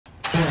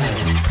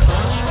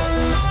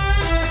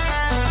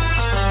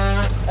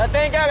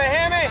Thank God, a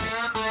Hemi.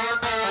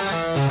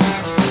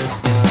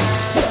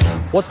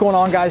 What's going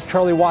on, guys?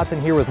 Charlie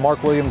Watson here with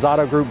Mark Williams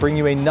Auto Group, bringing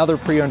you another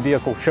pre-owned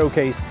vehicle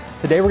showcase.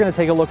 Today we're going to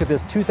take a look at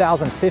this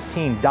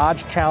 2015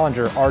 Dodge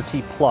Challenger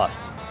RT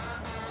Plus.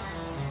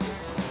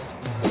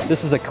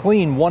 This is a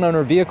clean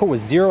one-owner vehicle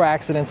with 0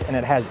 accidents, and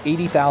it has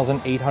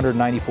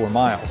 80,894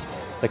 miles.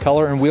 The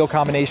color and wheel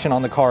combination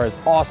on the car is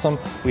awesome.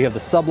 We have the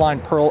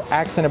Subline Pearl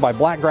accented by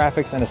black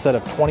graphics and a set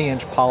of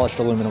 20-inch polished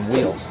aluminum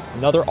wheels.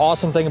 Another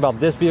awesome thing about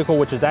this vehicle,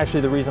 which is actually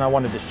the reason I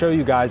wanted to show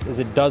you guys, is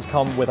it does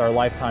come with our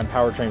Lifetime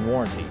Powertrain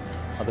Warranty.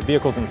 The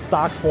vehicle's in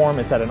stock form,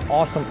 it's at an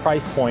awesome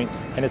price point,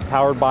 and it's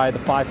powered by the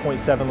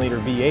 5.7 liter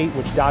V8,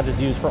 which Dodge has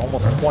used for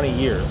almost 20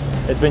 years.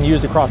 It's been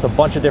used across a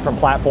bunch of different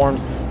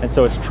platforms, and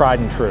so it's tried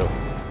and true.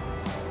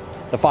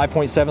 The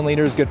 5.7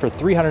 liter is good for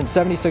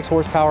 376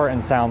 horsepower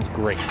and sounds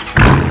great.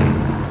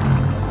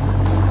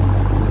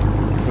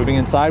 Moving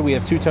inside, we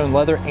have two-tone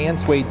leather and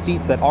suede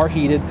seats that are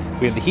heated.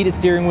 We have the heated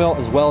steering wheel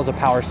as well as a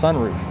power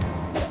sunroof.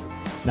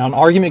 Now, an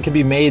argument can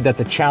be made that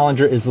the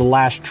Challenger is the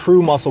last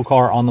true muscle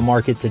car on the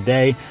market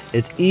today.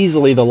 It's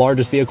easily the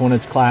largest vehicle in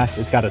its class.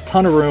 It's got a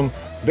ton of room,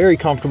 very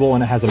comfortable,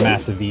 and it has a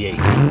massive V8.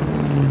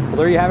 Well,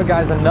 there you have it,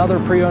 guys. Another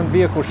pre-owned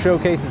vehicle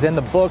showcase is in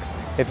the books.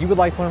 If you would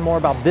like to learn more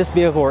about this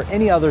vehicle or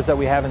any others that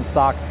we have in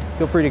stock,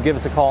 feel free to give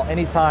us a call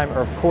anytime, or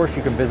of course,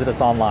 you can visit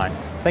us online.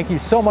 Thank you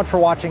so much for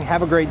watching.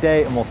 Have a great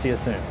day, and we'll see you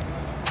soon.